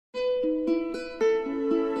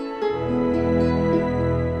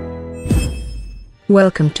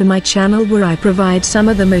Welcome to my channel where I provide some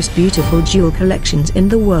of the most beautiful jewel collections in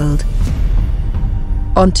the world.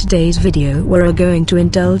 On today's video we are going to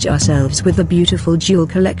indulge ourselves with the beautiful jewel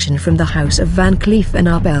collection from the house of Van Cleef and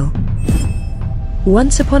Arpels.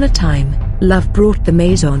 Once upon a time, love brought the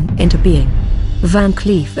Maison into being. Van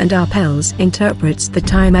Cleef and Arpels interprets the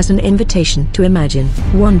time as an invitation to imagine,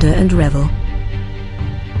 wonder and revel.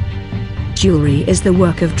 Jewelry is the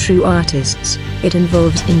work of true artists. It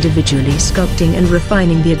involves individually sculpting and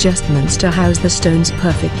refining the adjustments to house the stones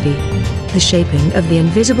perfectly. The shaping of the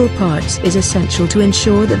invisible parts is essential to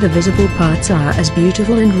ensure that the visible parts are as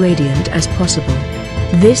beautiful and radiant as possible.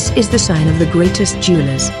 This is the sign of the greatest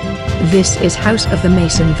jewelers. This is House of the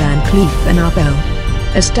Maison Van Cleef and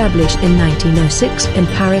Arpels, established in 1906 in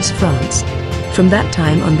Paris, France. From that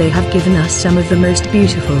time on they have given us some of the most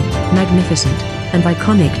beautiful, magnificent, and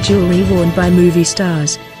iconic jewelry worn by movie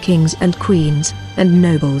stars, kings and queens, and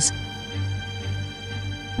nobles.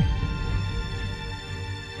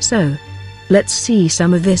 So, let's see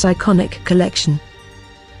some of this iconic collection.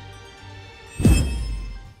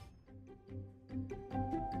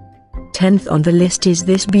 Tenth on the list is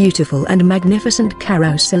this beautiful and magnificent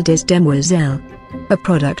Carrousel des Demoiselles, a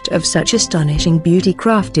product of such astonishing beauty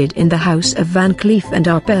crafted in the house of Van Cleef and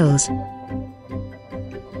Arpels.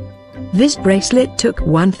 This bracelet took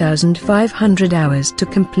 1,500 hours to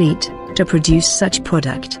complete, to produce such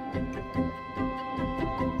product.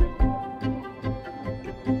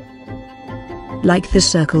 Like the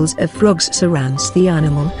circles of frogs surrounds the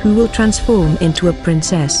animal who will transform into a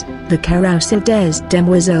princess, the Carrousel des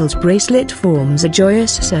Demoiselles bracelet forms a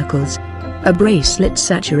joyous circles. A bracelet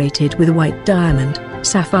saturated with white diamond,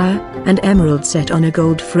 sapphire, and emerald set on a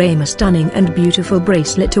gold frame, a stunning and beautiful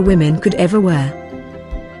bracelet a woman could ever wear.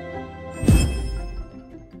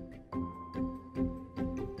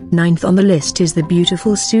 Ninth on the list is the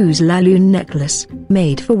beautiful Suze La Lune necklace,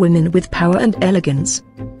 made for women with power and elegance.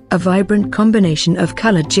 A vibrant combination of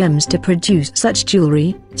colored gems to produce such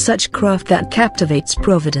jewelry, such craft that captivates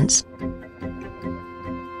Providence.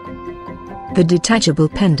 The detachable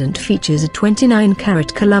pendant features a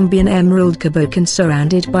 29-carat Colombian emerald cabochon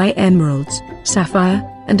surrounded by emeralds, sapphire,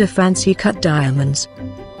 and a fancy cut diamonds.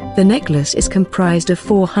 The necklace is comprised of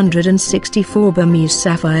 464 Burmese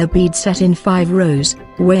sapphire beads set in 5 rows,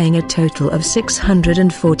 weighing a total of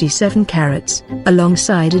 647 carats,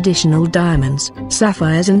 alongside additional diamonds,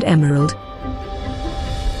 sapphires and emerald.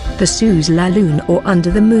 The Suze La Lune or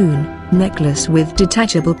Under the Moon necklace with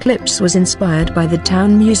detachable clips was inspired by the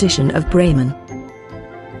town musician of Bremen.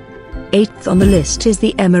 Eighth on the list is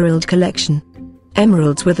the Emerald Collection.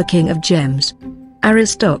 Emeralds were the king of gems.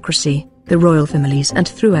 Aristocracy, the royal families and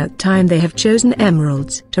throughout time they have chosen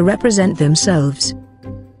emeralds to represent themselves.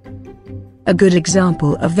 A good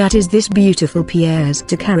example of that is this beautiful Pièce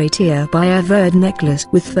de Caratier by Averd necklace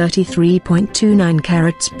with 33.29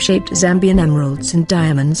 carats shaped Zambian emeralds and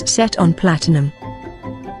diamonds set on platinum.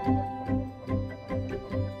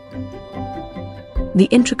 The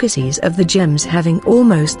intricacies of the gems having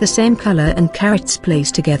almost the same color and carats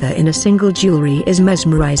placed together in a single jewelry is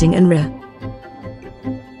mesmerizing and rare.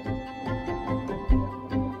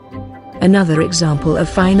 Another example of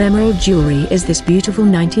fine emerald jewelry is this beautiful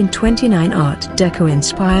 1929 Art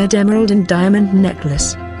Deco-inspired emerald and diamond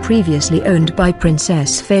necklace, previously owned by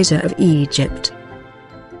Princess Faiza of Egypt.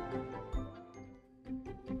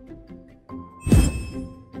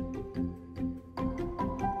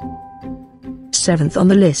 Seventh on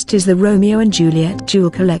the list is the Romeo and Juliet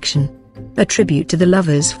Jewel Collection, a tribute to the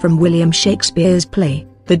lovers from William Shakespeare's play.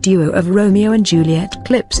 The duo of Romeo and Juliet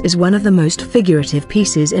clips is one of the most figurative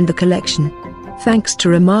pieces in the collection. Thanks to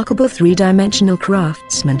remarkable three-dimensional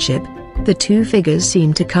craftsmanship, the two figures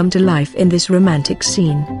seem to come to life in this romantic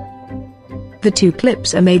scene. The two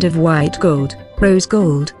clips are made of white gold, rose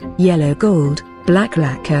gold, yellow gold, black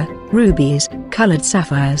lacquer, rubies, colored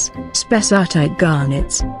sapphires, spessartite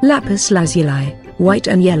garnets, lapis lazuli, white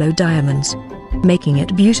and yellow diamonds, making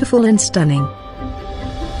it beautiful and stunning.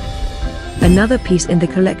 Another piece in the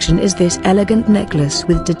collection is this elegant necklace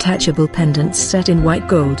with detachable pendants set in white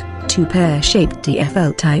gold, 2 pear-shaped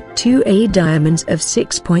TFL Type 2A diamonds of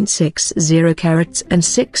 6.60 carats and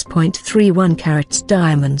 6.31 carats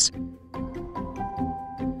diamonds.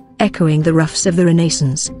 Echoing the ruffs of the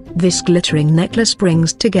Renaissance, this glittering necklace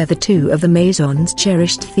brings together two of the Maison's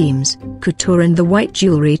cherished themes, couture and the white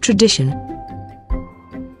jewelry tradition.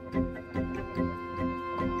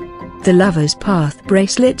 The Lover's Path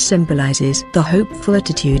bracelet symbolizes the hopeful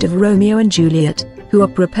attitude of Romeo and Juliet, who are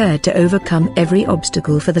prepared to overcome every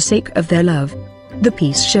obstacle for the sake of their love. The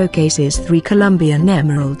piece showcases 3 Colombian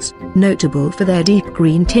emeralds, notable for their deep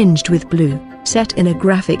green tinged with blue, set in a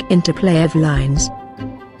graphic interplay of lines,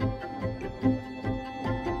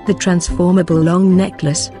 The transformable long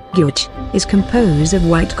necklace, guach, is composed of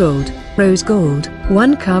white gold, rose gold,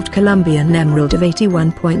 one carved Colombian emerald of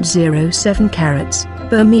 81.07 carats,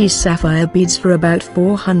 Burmese sapphire beads for about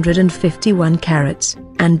 451 carats,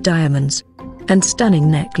 and diamonds. And stunning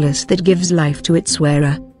necklace that gives life to its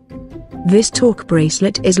wearer. This torque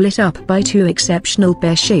bracelet is lit up by two exceptional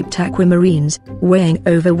pear-shaped aquamarines, weighing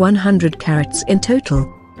over 100 carats in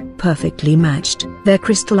total. Perfectly matched, their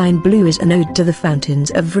crystalline blue is an ode to the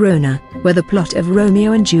fountains of Verona, where the plot of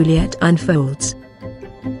Romeo and Juliet unfolds.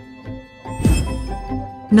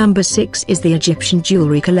 Number 6 is the Egyptian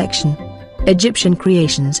Jewelry Collection. Egyptian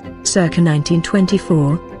Creations, circa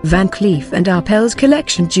 1924, Van Cleef and Arpels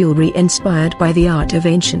collection jewelry inspired by the art of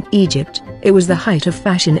ancient Egypt. It was the height of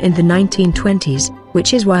fashion in the 1920s,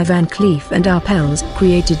 which is why Van Cleef and Arpels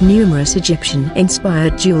created numerous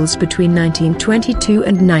Egyptian-inspired jewels between 1922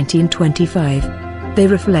 and 1925. They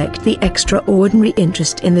reflect the extraordinary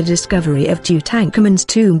interest in the discovery of Tutankhamun's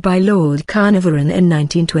tomb by Lord Carnarvon in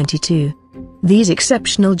 1922. These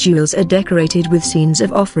exceptional jewels are decorated with scenes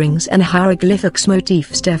of offerings and hieroglyphics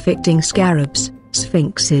motifs depicting scarabs,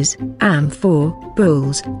 sphinxes, amphor,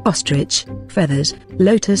 bulls, ostrich, feathers,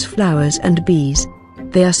 lotus flowers and bees.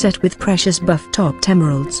 They are set with precious buff-topped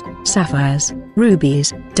emeralds, sapphires,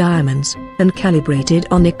 rubies, diamonds, and calibrated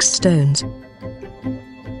onyx stones.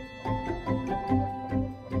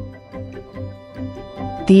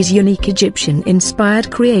 These unique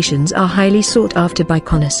Egyptian-inspired creations are highly sought after by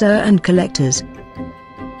connoisseurs and collectors.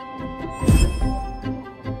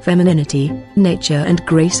 Femininity, nature and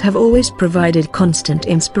grace have always provided constant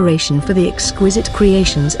inspiration for the exquisite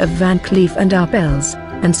creations of Van Cleef and Arpels,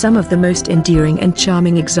 and some of the most endearing and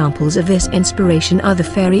charming examples of this inspiration are the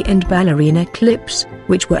fairy and ballerina clips,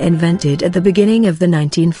 which were invented at the beginning of the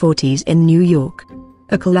 1940s in New York.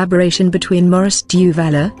 A collaboration between Maurice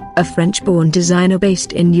Duvaller, a French-born designer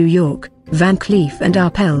based in New York, Van Cleef and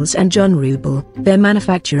Arpels and John Rubel, their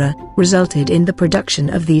manufacturer, resulted in the production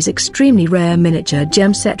of these extremely rare miniature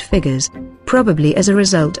gem set figures, probably as a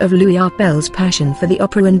result of Louis Arpels' passion for the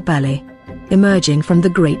opera and ballet. Emerging from the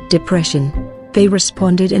Great Depression, they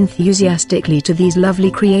responded enthusiastically to these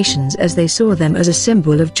lovely creations as they saw them as a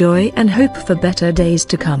symbol of joy and hope for better days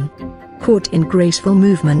to come. Caught in graceful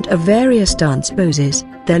movement of various dance poses,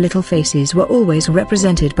 their little faces were always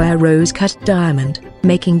represented by a rose-cut diamond,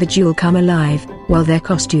 making the jewel come alive, while their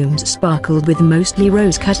costumes sparkled with mostly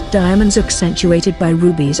rose-cut diamonds accentuated by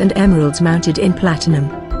rubies and emeralds mounted in platinum.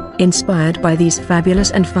 Inspired by these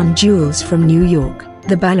fabulous and fun jewels from New York,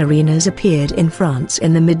 the ballerinas appeared in France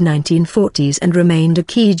in the mid-1940s and remained a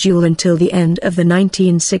key jewel until the end of the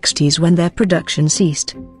 1960s when their production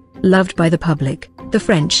ceased. Loved by the public, the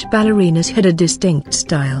French ballerinas had a distinct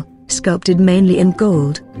style, sculpted mainly in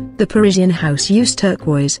gold. The Parisian house used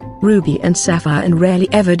turquoise, ruby and sapphire and rarely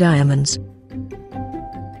ever diamonds.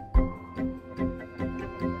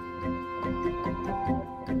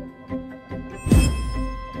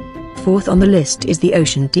 Fourth on the list is the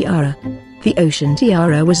Ocean Tiara. The Ocean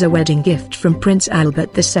Tiara was a wedding gift from Prince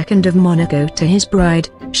Albert II of Monaco to his bride,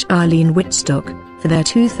 Charlene Wittstock, for their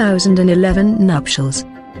 2011 nuptials.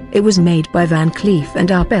 It was made by Van Cleef and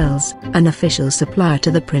Arpels, an official supplier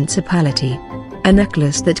to the Principality. A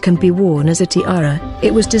necklace that can be worn as a tiara,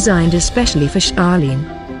 it was designed especially for Charlene.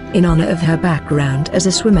 In honor of her background as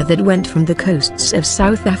a swimmer that went from the coasts of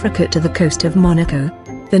South Africa to the coast of Monaco.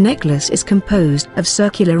 The necklace is composed of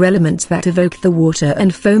circular elements that evoke the water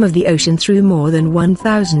and foam of the ocean through more than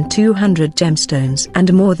 1,200 gemstones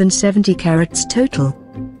and more than 70 carats total.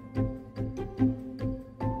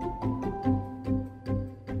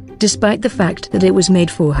 Despite the fact that it was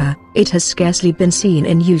made for her, it has scarcely been seen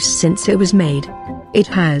in use since it was made. It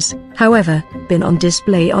has, however, been on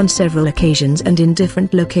display on several occasions and in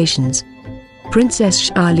different locations.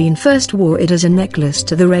 Princess Charlene first wore it as a necklace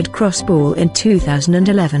to the Red Cross Ball in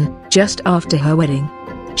 2011, just after her wedding.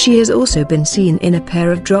 She has also been seen in a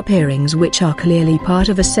pair of drop earrings which are clearly part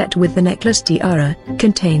of a set with the necklace tiara,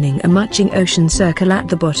 containing a matching ocean circle at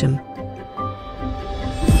the bottom.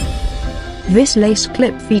 This lace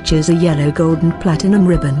clip features a yellow gold and platinum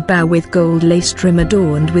ribbon bow with gold lace trim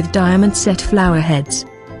adorned with diamond-set flower heads.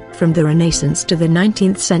 From the Renaissance to the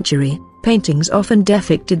 19th century, paintings often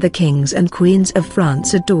depicted the kings and queens of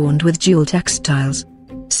France adorned with jewel textiles.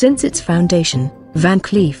 Since its foundation, Van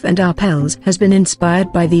Cleef and Arpels has been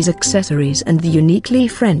inspired by these accessories and the uniquely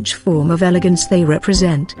French form of elegance they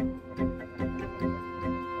represent.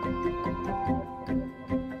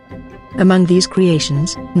 Among these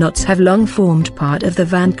creations, knots have long formed part of the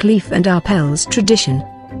Van Cleef and Arpels tradition.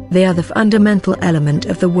 They are the fundamental element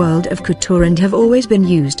of the world of couture and have always been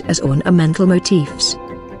used as ornamental motifs.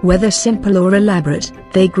 Whether simple or elaborate,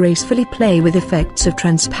 they gracefully play with effects of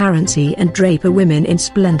transparency and drape women in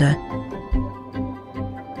splendor.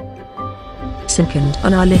 Second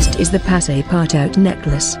on our list is the passe-partout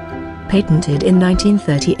necklace. Patented in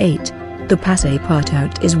 1938, the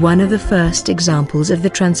passe-partout is one of the first examples of the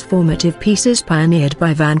transformative pieces pioneered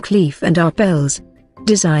by Van Cleef and Arpels.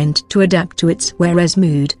 Designed to adapt to its wearer's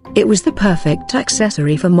mood, it was the perfect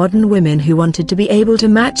accessory for modern women who wanted to be able to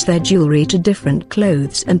match their jewelry to different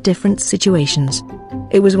clothes and different situations.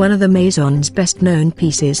 It was one of the Maison's best-known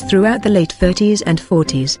pieces throughout the late 30s and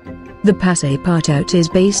 40s. The passe-partout is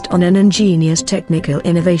based on an ingenious technical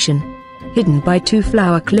innovation. Hidden by two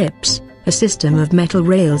flower clips, a system of metal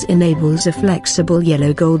rails enables a flexible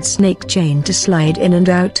yellow-gold snake chain to slide in and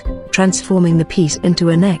out, transforming the piece into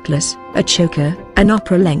a necklace, a choker, an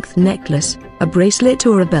opera-length necklace, a bracelet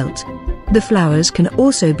or a belt. The flowers can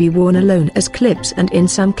also be worn alone as clips and in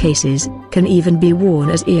some cases, can even be worn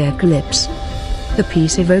as ear clips. The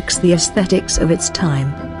piece evokes the aesthetics of its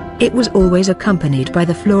time. It was always accompanied by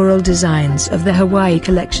the floral designs of the Hawaii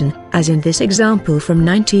collection, as in this example from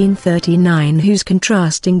 1939, whose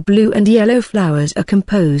contrasting blue and yellow flowers are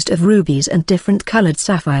composed of rubies and different colored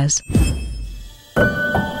sapphires.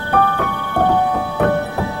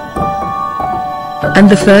 And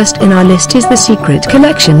the first in our list is the Secret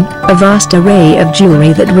Collection, a vast array of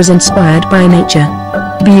jewelry that was inspired by nature.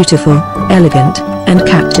 Beautiful, elegant, and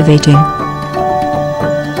captivating.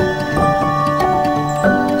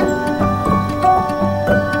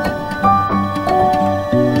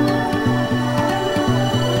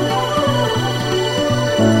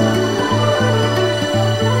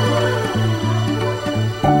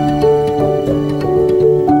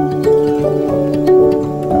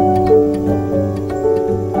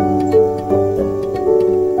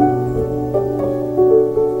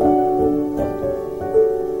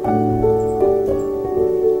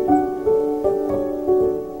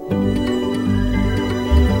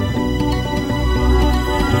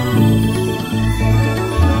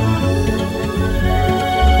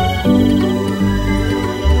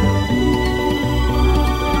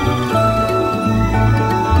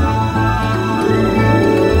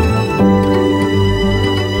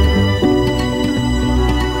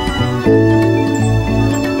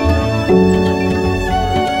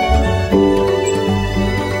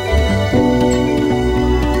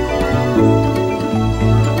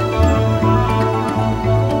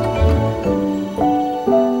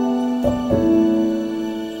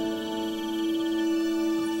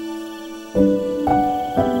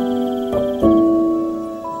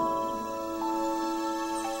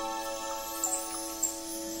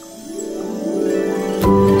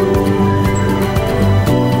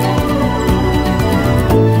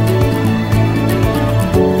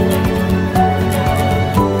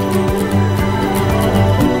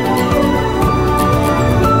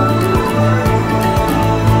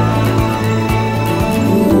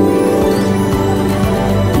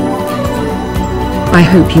 I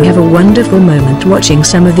hope you have a wonderful moment watching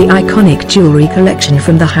some of the iconic jewelry collection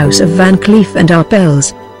from the House of Van Cleef and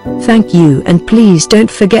Arpels. Thank you, and please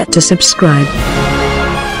don't forget to subscribe.